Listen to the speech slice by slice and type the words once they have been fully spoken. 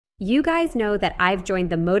You guys know that I've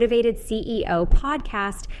joined the Motivated CEO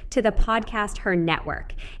podcast to the Podcast Her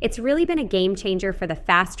Network. It's really been a game changer for the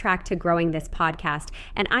fast track to growing this podcast,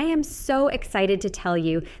 and I am so excited to tell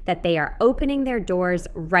you that they are opening their doors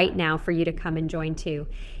right now for you to come and join too.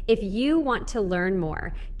 If you want to learn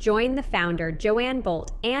more, join the founder, Joanne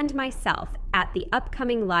Bolt, and myself at the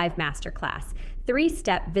upcoming live masterclass,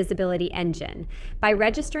 3-Step Visibility Engine, by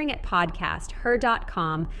registering at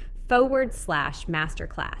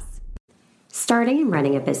podcasther.com/masterclass. Starting and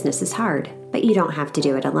running a business is hard, but you don't have to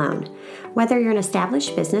do it alone. Whether you're an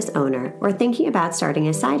established business owner or thinking about starting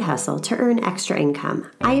a side hustle to earn extra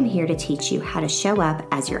income, I am here to teach you how to show up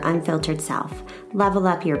as your unfiltered self, level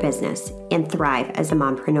up your business, and thrive as a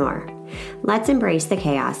mompreneur. Let's embrace the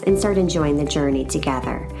chaos and start enjoying the journey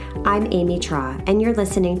together. I'm Amy Traw, and you're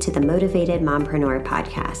listening to the Motivated Mompreneur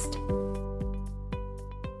podcast.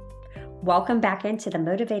 Welcome back into the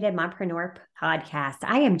Motivated Mompreneur podcast.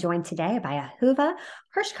 I am joined today by Ahuva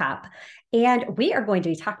Hershkop, and we are going to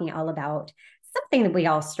be talking all about something that we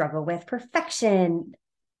all struggle with: perfectionism,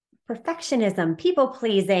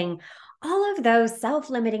 people-pleasing, all of those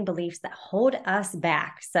self-limiting beliefs that hold us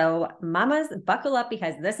back. So mamas, buckle up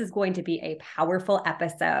because this is going to be a powerful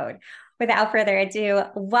episode. Without further ado,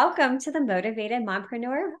 welcome to the Motivated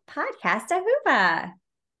Mompreneur podcast, Ahuva.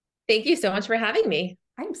 Thank you so much for having me.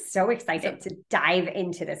 I'm so excited to dive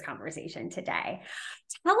into this conversation today.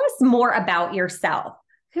 Tell us more about yourself.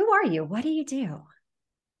 Who are you? What do you do?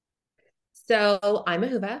 So I'm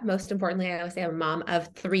Ahuva. Most importantly, I always say I'm a mom of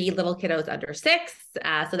 3 little kiddos under 6.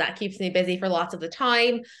 So that keeps me busy for lots of the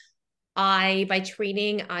time. By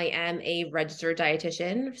training, I am a registered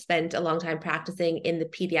dietitian, spent a long time practicing in the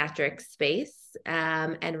pediatric space,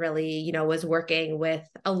 and really, was working with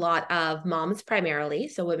a lot of moms primarily,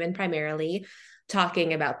 so women primarily,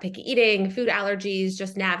 talking about picky eating, food allergies,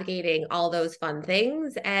 just navigating all those fun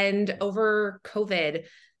things. And over COVID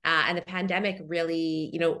and the pandemic,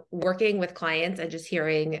 really, working with clients and just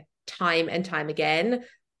hearing time and time again,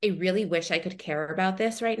 I really wish I could care about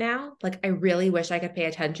this right now. Like, I really wish I could pay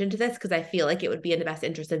attention to this because I feel like it would be in the best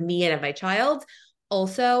interest of me and of my child.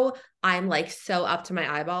 Also, I'm like so up to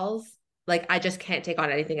my eyeballs. Like, I just can't take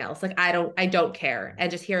on anything else. Like, I don't care.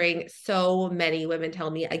 And just hearing so many women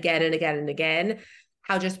tell me again and again and again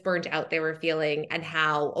how just burnt out they were feeling and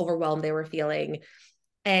how overwhelmed they were feeling,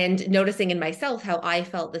 and noticing in myself how I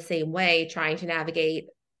felt the same way trying to navigate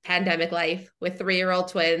pandemic life with 3-year-old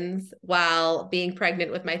twins while being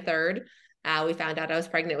pregnant with my third. We found out I was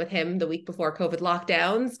pregnant with him the week before COVID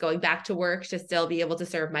lockdowns, going back to work to still be able to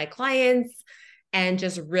serve my clients, and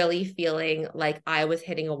just really feeling like I was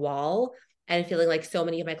hitting a wall and feeling like so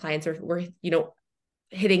many of my clients were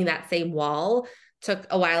hitting that same wall. Took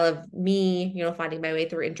a while of me, finding my way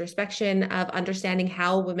through introspection of understanding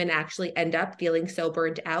how women actually end up feeling so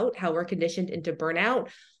burnt out, how we're conditioned into burnout,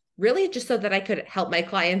 really just so that I could help my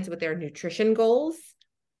clients with their nutrition goals.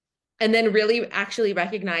 And then really actually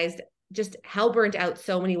recognized just how burnt out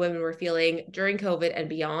so many women were feeling during COVID and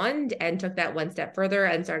beyond, and took that one step further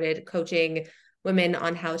and started coaching women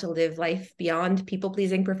on how to live life beyond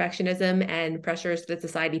people-pleasing perfectionism and pressures that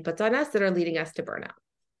society puts on us that are leading us to burnout.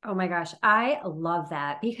 Oh my gosh, I love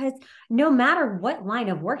that, because no matter what line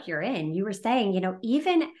of work you're in, you were saying,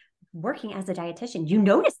 even working as a dietitian, you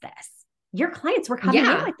notice this. Your clients were coming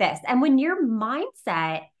in with this. And when your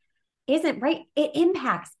mindset isn't right, it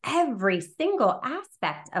impacts every single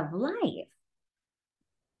aspect of life.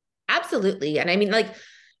 Absolutely. And I mean, like,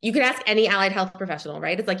 you can ask any allied health professional,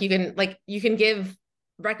 right? It's like you can give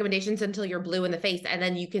recommendations until you're blue in the face, and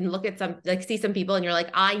then you can look at see some people and you're like,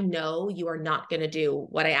 I know you are not going to do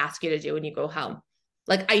what I ask you to do when you go home.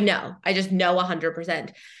 Like, I just know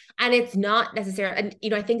 100%. And it's not necessary. And,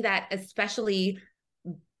 I think that especially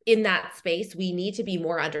in that space, we need to be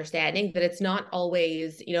more understanding that it's not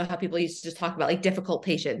always, how people used to just talk about like difficult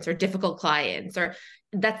patients or difficult clients, or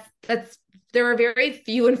that's there are very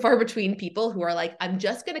few and far between people who are like, I'm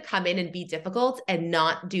just going to come in and be difficult and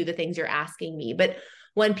not do the things you're asking me. But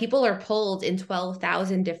when people are pulled in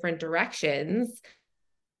 12,000 different directions,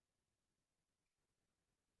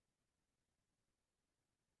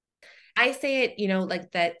 I say it,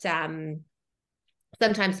 like that,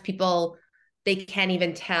 sometimes people, they can't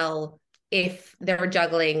even tell if they're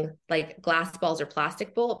juggling like glass balls or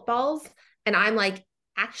plastic balls. And I'm like,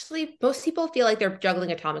 actually, most people feel like they're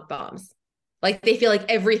juggling atomic bombs. Like, they feel like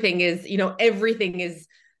everything is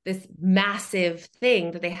this massive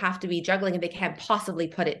thing that they have to be juggling and they can't possibly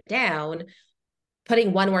put it down.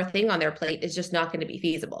 Putting one more thing on their plate is just not going to be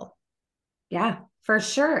feasible. Yeah, for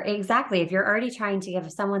sure. Exactly. If you're already trying to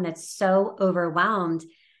give someone that's so overwhelmed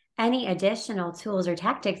any additional tools or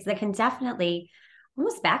tactics that can definitely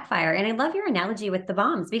almost backfire. And I love your analogy with the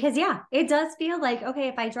bombs because yeah, it does feel like, okay,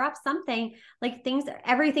 if I drop something, like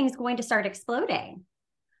everything's going to start exploding.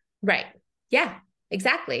 Right. Yeah,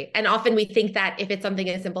 exactly. And often we think that if it's something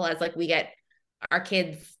as simple as like we get our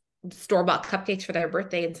kids store-bought cupcakes for their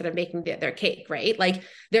birthday instead of making their cake, right? Like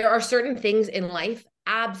there are certain things in life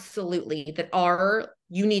absolutely that are,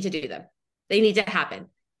 you need to do them. They need to happen.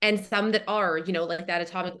 And some that are, like that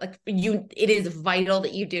atomic, like it is vital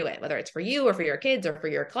that you do it, whether it's for you or for your kids or for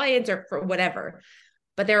your clients or for whatever.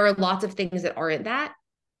 But there are lots of things that aren't that.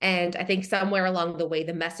 And I think somewhere along the way,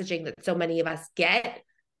 the messaging that so many of us get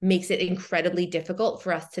makes it incredibly difficult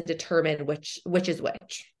for us to determine which is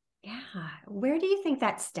which. Yeah. Where do you think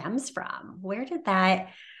that stems from? Where did that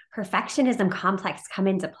perfectionism complex come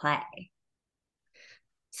into play?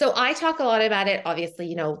 So I talk a lot about it,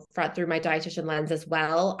 obviously, through my dietitian lens as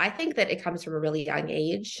well. I think that it comes from a really young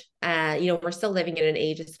age. We're still living in an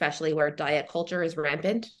age, especially where diet culture is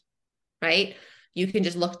rampant, right? You can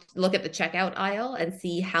just look at the checkout aisle and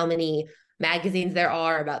see how many magazines there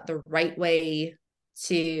are about the right way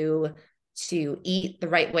to eat, the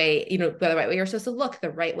right way, the right way you're supposed to look, the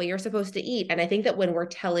right way you're supposed to eat. And I think that when we're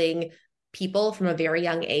telling people from a very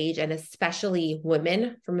young age, and especially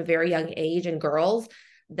women from a very young age and girls,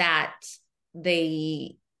 that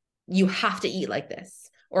you have to eat like this,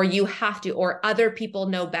 or you have to, or other people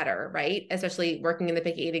know better, right? Especially working in the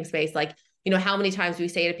picky eating space, like, how many times we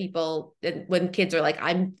say to people when kids are like,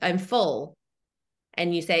 I'm full,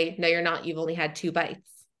 and you say, no, you're not, you've only had 2 bites,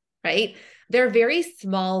 right? There are very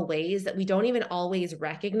small ways that we don't even always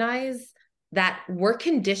recognize that we're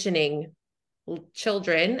conditioning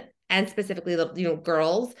children, and specifically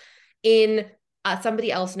girls, in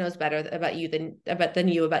somebody else knows better about you than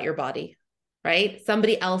you about your body, right?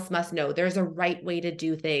 Somebody else must know there's a right way to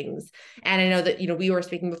do things. And I know that we were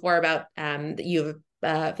speaking before about that you have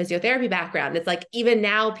a physiotherapy background. It's like even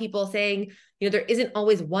now people saying there isn't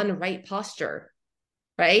always one right posture,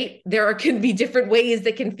 right? There can be different ways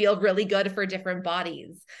that can feel really good for different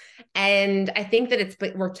bodies. And I think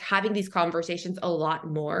that we're having these conversations a lot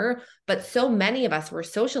more, but so many of us were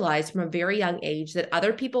socialized from a very young age that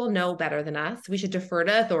other people know better than us. We should defer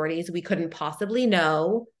to authorities we couldn't possibly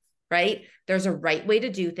know, right? There's a right way to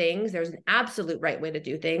do things. There's an absolute right way to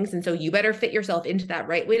do things. And so you better fit yourself into that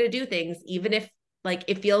right way to do things, even if like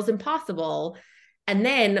it feels impossible. And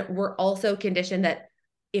then we're also conditioned that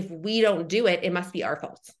if we don't do it, it must be our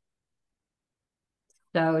fault.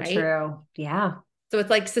 So right? true. Yeah. So it's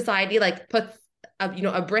like society like puts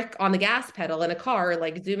a brick on the gas pedal in a car,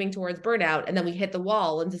 like zooming towards burnout, and then we hit the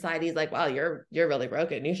wall, and society is like, "Wow, you're really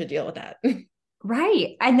broken. You should deal with that."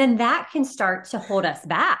 Right. And then that can start to hold us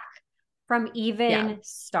back from even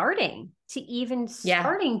starting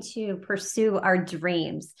to pursue our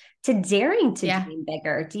dreams, to daring to dream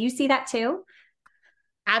bigger. Do you see that too?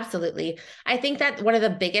 Absolutely. I think that one of the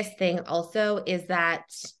biggest thing also is that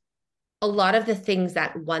a lot of the things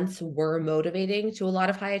that once were motivating to a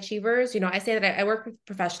lot of high achievers, I say that I work with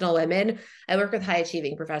professional women. I work with high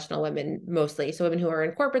achieving professional women mostly. So women who are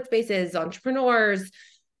in corporate spaces, entrepreneurs.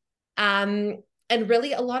 And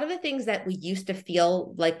really a lot of the things that we used to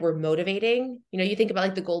feel like were motivating, you think about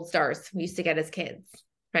like the gold stars we used to get as kids,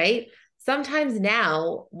 right? Sometimes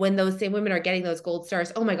now when those same women are getting those gold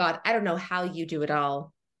stars, oh my God, I don't know how you do it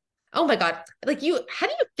all. Oh my God. Like how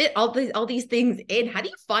do you fit all these things in? How do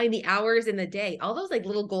you find the hours in the day? All those like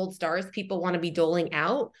little gold stars people want to be doling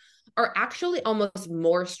out are actually almost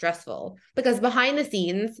more stressful, because behind the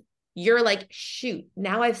scenes, you're like, shoot,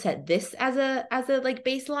 now I've set this as a like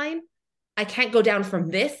baseline. I can't go down from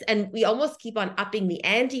this. And we almost keep on upping the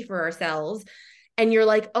ante for ourselves. And you're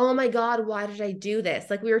like, oh my God, why did I do this?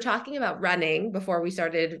 Like we were talking about running before we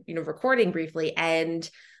started, recording briefly. And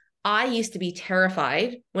I used to be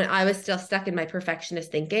terrified when I was still stuck in my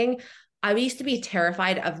perfectionist thinking. I used to be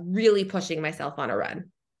terrified of really pushing myself on a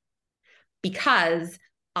run, because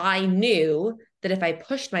I knew that if I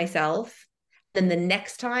pushed myself, then the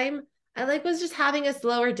next time I was just having a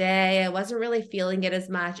slower day, I wasn't really feeling it as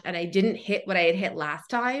much, and I didn't hit what I had hit last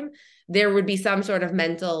time, there would be some sort of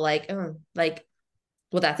mental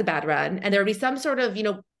well, that's a bad run. And there would be some sort of,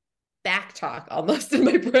 back talk almost in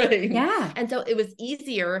my brain. Yeah. And so it was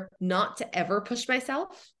easier not to ever push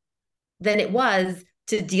myself than it was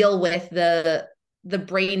to deal with the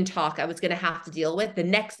brain talk I was going to have to deal with the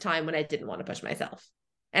next time when I didn't want to push myself.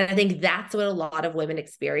 And I think that's what a lot of women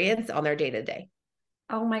experience on their day-to-day.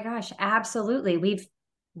 Oh my gosh, absolutely. We've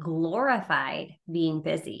glorified being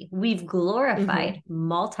busy. We've glorified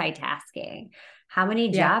multitasking. How many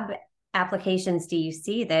job applications do you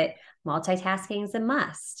see that multitasking is a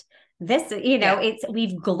must? This, Yeah.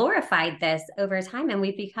 we've glorified this over time, and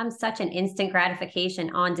we've become such an instant gratification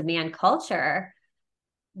on demand culture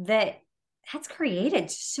that that's created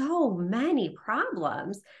so many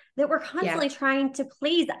problems that we're Yeah. constantly trying to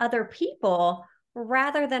please other people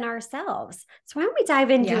rather than ourselves. So why don't we dive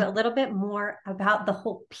into Yeah. a little bit more about the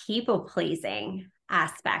whole people pleasing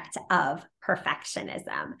aspect of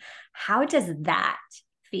perfectionism? How does that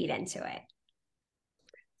feed into it?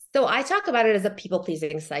 So I talk about it as a people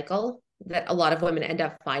pleasing cycle that a lot of women end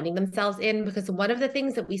up finding themselves in, because one of the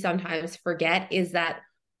things that we sometimes forget is that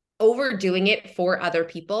overdoing it for other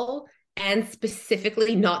people, and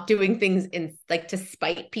specifically not doing things in like to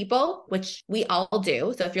spite people, which we all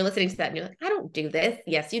do. So if you're listening to that and you're like, I don't do this,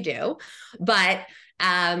 yes, you do. But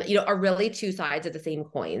are really two sides of the same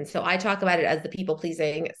coin. So I talk about it as the people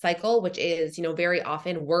pleasing cycle, which is, very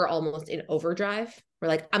often we're almost in overdrive. We're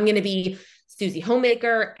like, I'm going to be Susie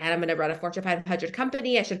Homemaker and I'm going to run a Fortune 500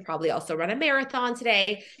 company. I should probably also run a marathon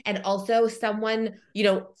today. And also someone,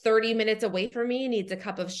 30 minutes away from me needs a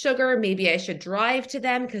cup of sugar. Maybe I should drive to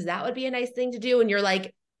them because that would be a nice thing to do. And you're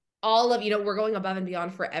like, all of, we're going above and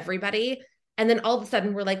beyond for everybody. And then all of a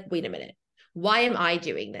sudden we're like, wait a minute, why am I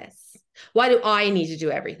doing this? Why do I need to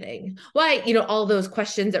do everything? Why, all those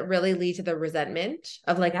questions that really lead to the resentment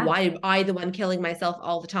of like, Yeah. why am I the one killing myself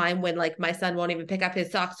all the time when like my son won't even pick up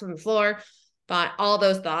his socks from the floor? But all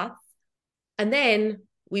those thoughts. And then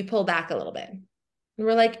we pull back a little bit and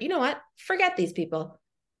we're like, you know what? Forget these people.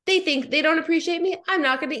 They think they don't appreciate me. I'm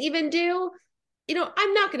not going to even do,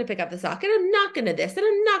 I'm not going to pick up the sock and I'm not going to this and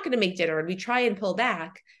I'm not going to make dinner. And we try and pull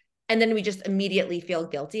back. And then we just immediately feel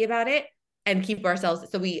guilty about it and keep ourselves.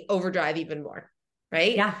 So we overdrive even more.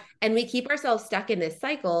 Right. Yeah. And we keep ourselves stuck in this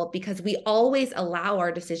cycle because we always allow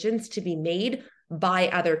our decisions to be made by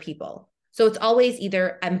other people. So it's always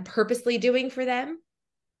either I'm purposely doing for them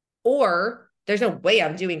or there's no way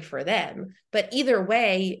I'm doing for them. But either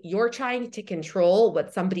way, you're trying to control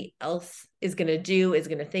what somebody else is going to do, is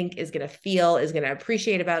going to think, is going to feel, is going to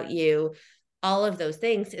appreciate about you, all of those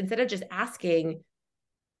things, instead of just asking,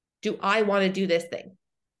 do I want to do this thing?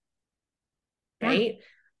 Yeah. Right.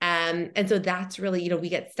 And so that's really, we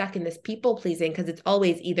get stuck in this people pleasing because it's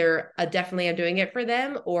always either a definitely I'm doing it for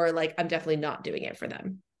them or like I'm definitely not doing it for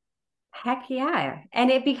them. Heck yeah.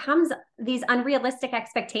 And it becomes these unrealistic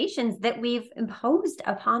expectations that we've imposed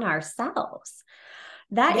upon ourselves.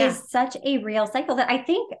 That Yeah. is such a real cycle that I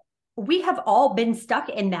think we have all been stuck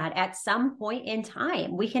in that at some point in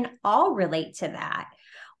time. We can all relate to that.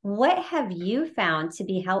 What have you found to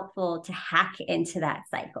be helpful to hack into that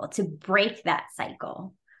cycle, to break that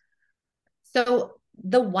cycle? So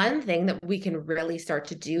the one thing that we can really start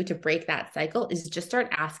to do to break that cycle is just start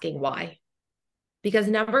asking why. Because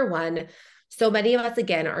number one, so many of us,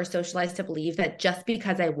 again, are socialized to believe that just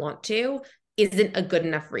because I want to isn't a good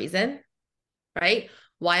enough reason, right?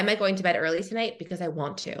 Why am I going to bed early tonight? Because I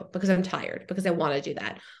want to, because I'm tired, because I want to do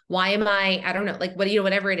that. Why am I don't know, like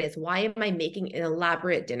whatever it is. Why am I making an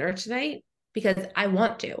elaborate dinner tonight? Because I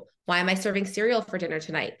want to. Why am I serving cereal for dinner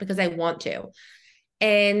tonight? Because I want to.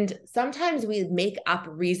 And sometimes we make up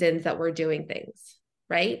reasons that we're doing things,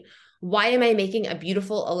 right? Why am I making a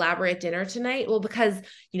beautiful, elaborate dinner tonight? Well, because,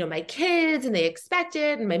 my kids and they expect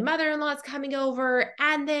it, and my mother-in-law is coming over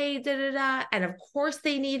and they da da da. And of course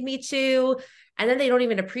they need me to. And then they don't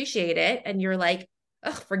even appreciate it. And you're like,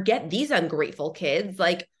 ugh, forget these ungrateful kids.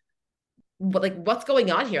 Like what's going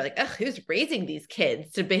on here? Like, ugh, who's raising these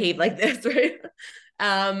kids to behave like this, right?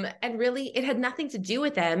 And really, it had nothing to do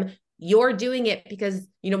with them. You're doing it because,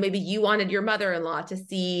 maybe you wanted your mother-in-law to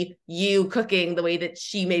see you cooking the way that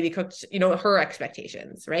she maybe cooked, her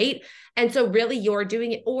expectations, right? And so really you're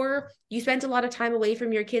doing it, or you spent a lot of time away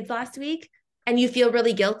from your kids last week and you feel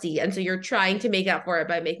really guilty. And so you're trying to make up for it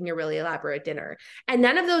by making a really elaborate dinner. And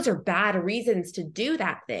none of those are bad reasons to do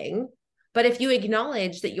that thing. But if you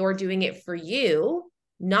acknowledge that you're doing it for you,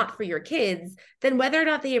 not for your kids, then whether or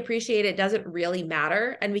not they appreciate it doesn't really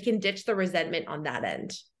matter. And we can ditch the resentment on that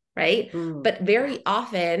end. Right. But very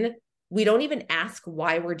often we don't even ask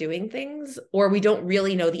why we're doing things, or we don't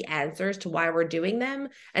really know the answers to why we're doing them.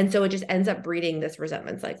 And so it just ends up breeding this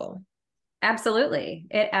resentment cycle. Absolutely.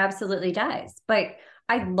 It absolutely does. But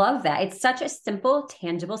I love that. It's such a simple,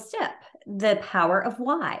 tangible step. The power of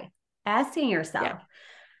why, asking yourself. Yeah.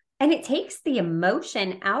 And it takes the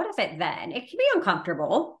emotion out of it then. It can be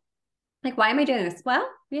uncomfortable. Like, why am I doing this? Well,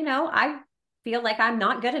 I feel like I'm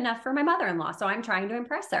not good enough for my mother-in-law, so I'm trying to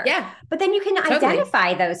impress her. Yeah. But then you can Totally.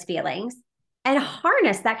 identify those feelings and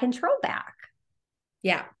harness that control back.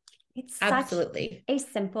 Yeah. It's Absolutely. such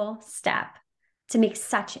a simple step to make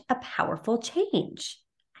such a powerful change.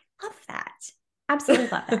 I love that. Absolutely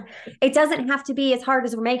love that. It doesn't have to be as hard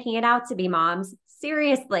as we're making it out to be, moms.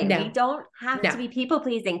 Seriously, No. we don't have to be people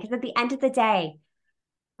pleasing, because at the end of the day,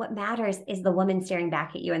 what matters is the woman staring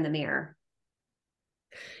back at you in the mirror.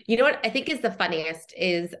 You know what I think is the funniest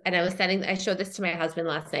is, and I showed this to my husband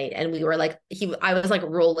last night, and we were like, I was like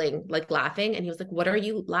rolling, like laughing, and he was like, "What are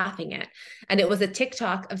you laughing at?" And it was a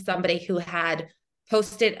TikTok of somebody who had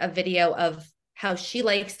posted a video of how she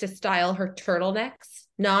likes to style her turtlenecks,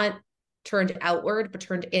 not turned outward, but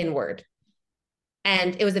turned inward.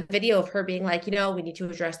 And it was a video of her being like, we need to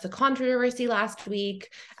address the controversy last week.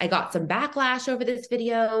 I got some backlash over this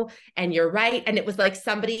video, and you're right. And it was like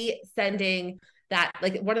somebody sending that,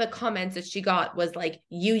 like one of the comments that she got was like,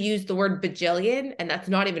 you used the word bajillion, and that's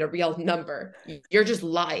not even a real number. You're just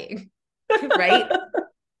lying. Right.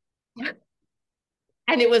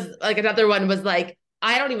 And it was like, another one was like,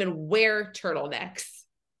 I don't even wear turtlenecks.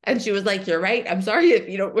 And she was like, you're right. I'm sorry if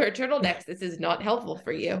you don't wear turtlenecks. This is not helpful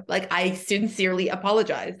for you. Like, I sincerely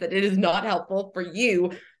apologize that it is not helpful for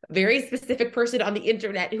you, a very specific person on the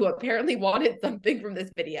internet who apparently wanted something from this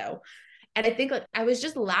video. And I think like I was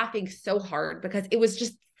just laughing so hard because it was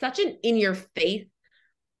just such an in your face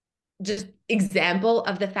just example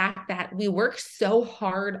of the fact that we work so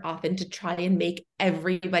hard often to try and make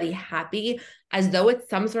everybody happy as though it's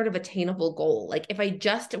some sort of attainable goal. Like, if I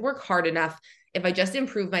just work hard enough, if I just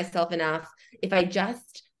improve myself enough, if I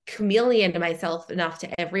just chameleon myself enough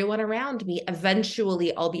to everyone around me,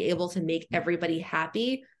 eventually I'll be able to make everybody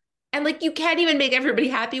happy. And like, you can't even make everybody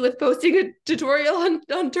happy with posting a tutorial on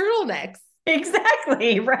turtlenecks.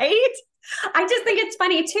 Exactly, right? I just think it's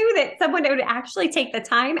funny too that someone would actually take the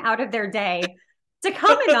time out of their day to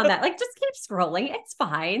comment on that. Like, just keep scrolling. It's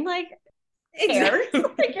fine. Like, exactly.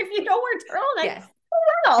 Like, if you don't wear turtlenecks, yes.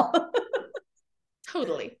 Oh, well.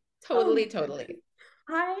 Totally.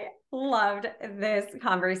 I loved this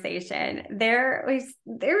conversation. There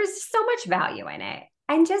was so much value in it,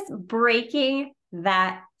 and just breaking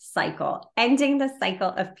that cycle, ending the cycle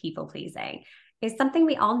of people pleasing is something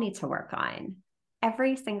we all need to work on.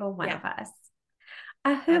 Every single one of us.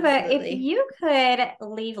 Ahuva, if you could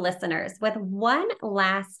leave listeners with one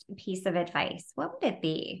last piece of advice, what would it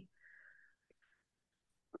be?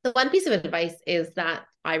 The one piece of advice is that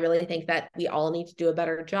I really think that we all need to do a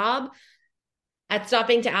better job at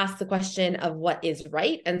stopping to ask the question of what is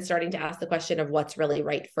right and starting to ask the question of what's really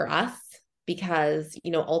right for us. Because,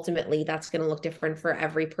 ultimately that's going to look different for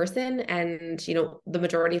every person. And, the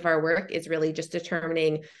majority of our work is really just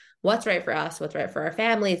determining what's right for us, what's right for our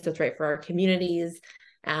families, what's right for our communities,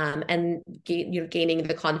 and gaining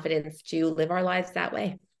the confidence to live our lives that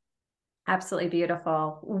way. Absolutely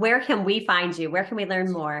beautiful. Where can we find you? Where can we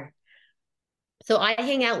learn more? So I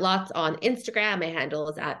hang out lots on Instagram. My handle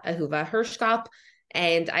is at Ahuva Hershkop.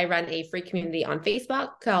 And I run a free community on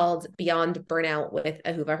Facebook called Beyond Burnout with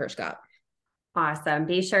Ahuva Hershkop. Awesome.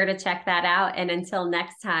 Be sure to check that out. And until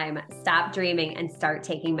next time, stop dreaming and start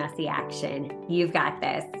taking messy action. You've got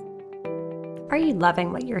this. Are you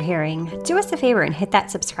loving what you're hearing? Do us a favor and hit that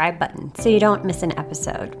subscribe button so you don't miss an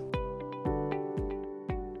episode.